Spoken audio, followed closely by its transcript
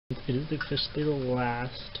it is officially the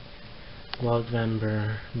last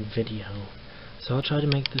Vloggvember video. So I'll try to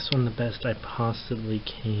make this one the best I possibly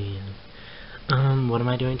can. What am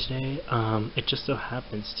I doing today? It just so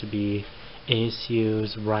happens to be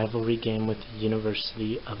ASU's rivalry game with the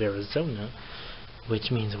University of Arizona, which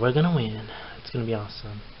means we're gonna win. It's gonna be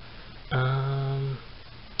awesome.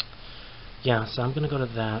 Yeah, so I'm gonna go to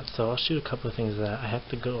that. So I'll shoot a couple of things that I have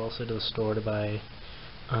to go also to the store to buy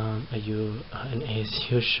an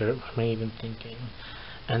ASU shirt. What am I even thinking?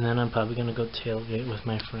 And then I'm probably gonna go tailgate with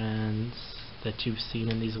my friends that you've seen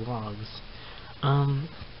in these vlogs.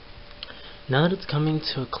 Now that it's coming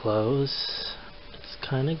to a close, it's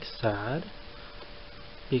kind of sad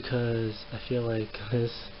because I feel like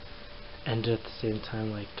this ended at the same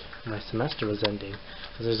time like my semester was ending,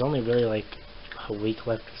 because there's only really like a week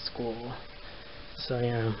left of school. So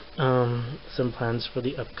yeah, some plans for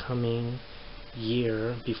the upcoming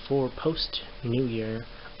year before post New Year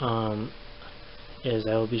is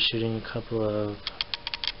I will be shooting a couple of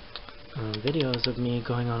videos of me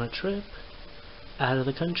going on a trip out of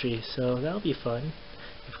the country, so that'll be fun.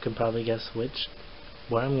 You can probably guess where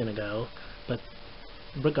I'm gonna go, but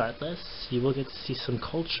regardless, you will get to see some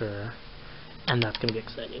culture, and that's gonna be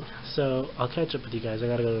exciting. So I'll catch up with you guys. I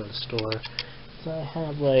gotta go to the store, so I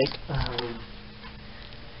have like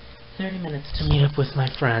 30 minutes to meet up with my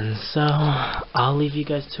friends, so I'll leave you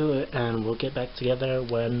guys to it and we'll get back together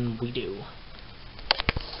when we do.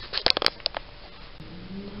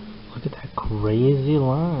 Look at that crazy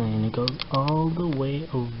line. It goes all the way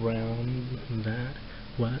around that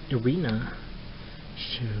arena.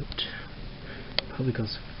 Shoot. Probably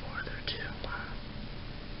goes farther too.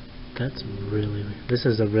 This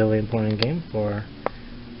is a really important game for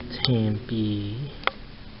Team B.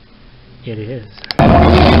 It is.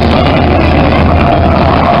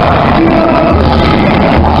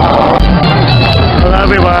 Hello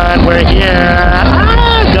everyone, we're here.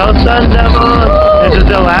 Go Sun Devils! This is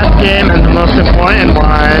the last game and the most important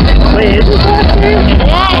one. Wait, is this the last game?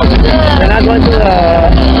 Yes! We're not going to the...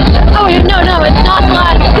 Oh, no, it's not the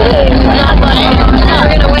last game. It's not the last game.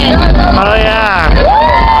 We're gonna win. Oh yeah!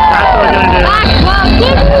 That's what we're gonna do.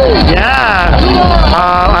 Yeah!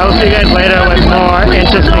 I will see you guys later with more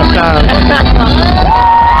interesting stuff.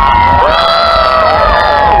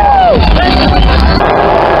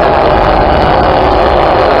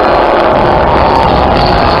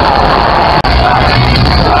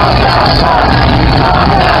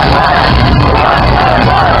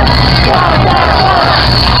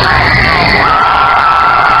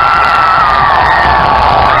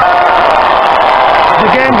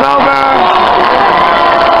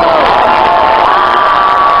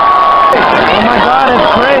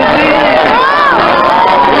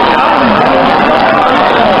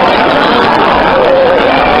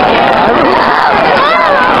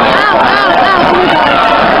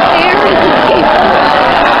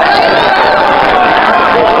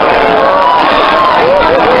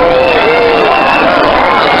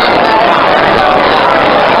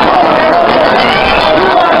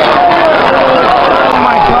 Oh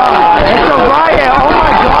my God!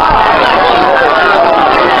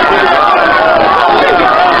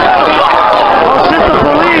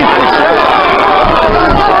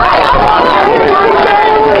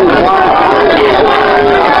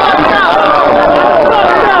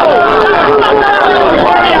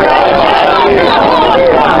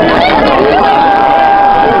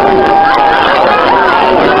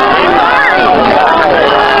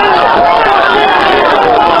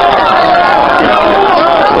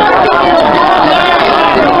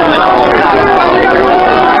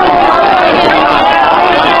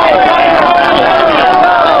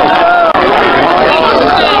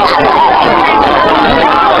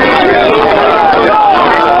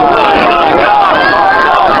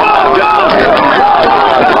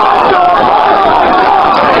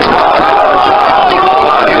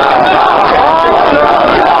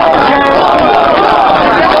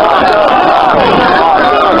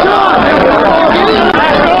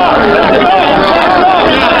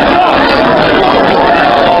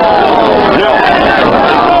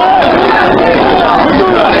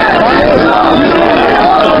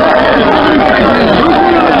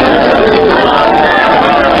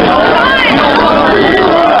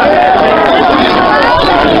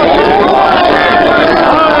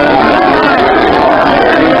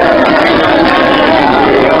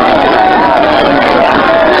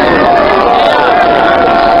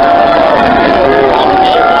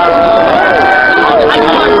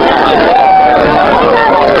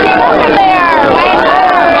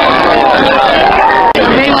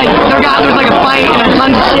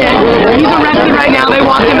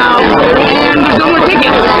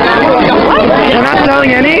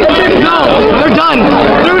 They're done.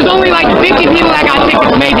 There was only like 50 people that got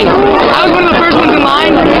tickets, maybe. I was one of the first ones in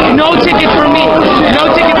line. No tickets for me. No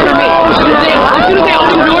tickets for me. As soon as they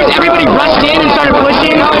opened doors, everybody rushed in and started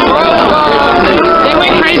pushing. They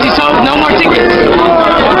went crazy, so no more tickets.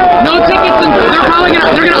 No tickets, and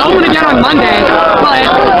they're gonna open again on Monday, but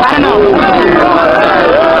I don't know.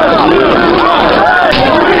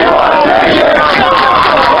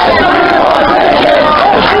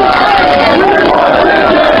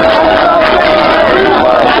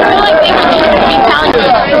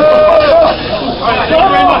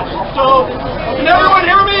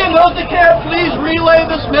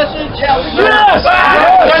 Yes!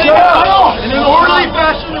 In an orderly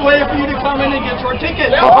fashion, a way for you to come in and get your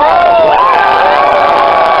ticket.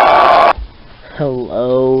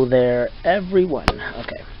 Hello there, everyone.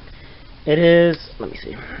 Okay. It is, let me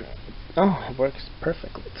see. Oh, it works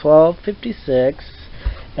perfectly. 12:56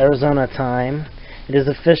 Arizona time. It is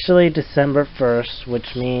officially December 1st,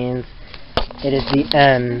 which means it is the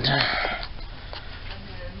end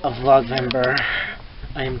of Vloggvember.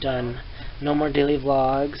 I am done. No more daily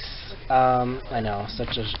vlogs. I know,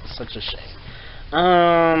 such a shame.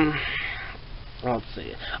 Let's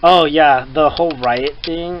see. Oh yeah, the whole Riot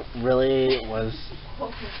thing really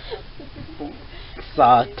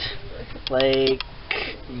sucked. Like,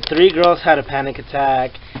 3 girls had a panic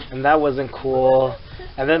attack, and that wasn't cool.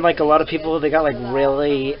 And then like a lot of people, they got like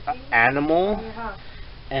really animal,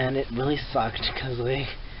 and it really sucked because like,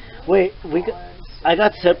 I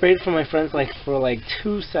got separated from my friends like for like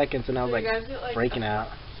 2 seconds, and I was like freaking out.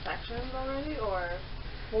 Already, or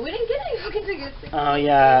well, we didn't get any fucking tickets. Oh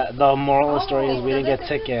yeah, the moral of the story is we didn't get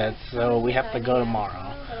tickets, so we have to go tomorrow.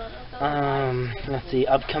 Let's see,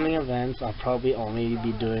 upcoming events, I'll probably only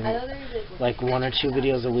be doing like 1 or 2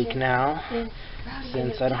 videos a week now,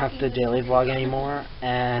 since I don't have to daily vlog anymore.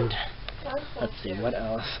 And let's see, what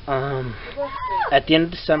else? At the end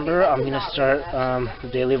of December, I'm gonna start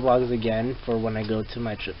daily vlogs again for when I go to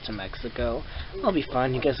my trip to Mexico. It'll be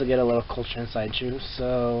fun. You guys will get a little culture inside you.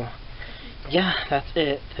 So yeah, that's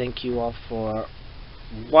it. Thank you all for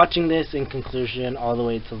watching this in conclusion all the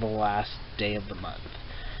way to the last day of the month.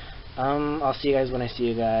 I'll see you guys when I see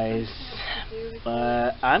you guys,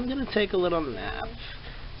 but I'm gonna take a little nap,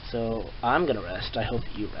 so I'm gonna rest. I hope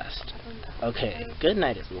you rest. Okay, good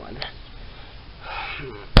night everyone.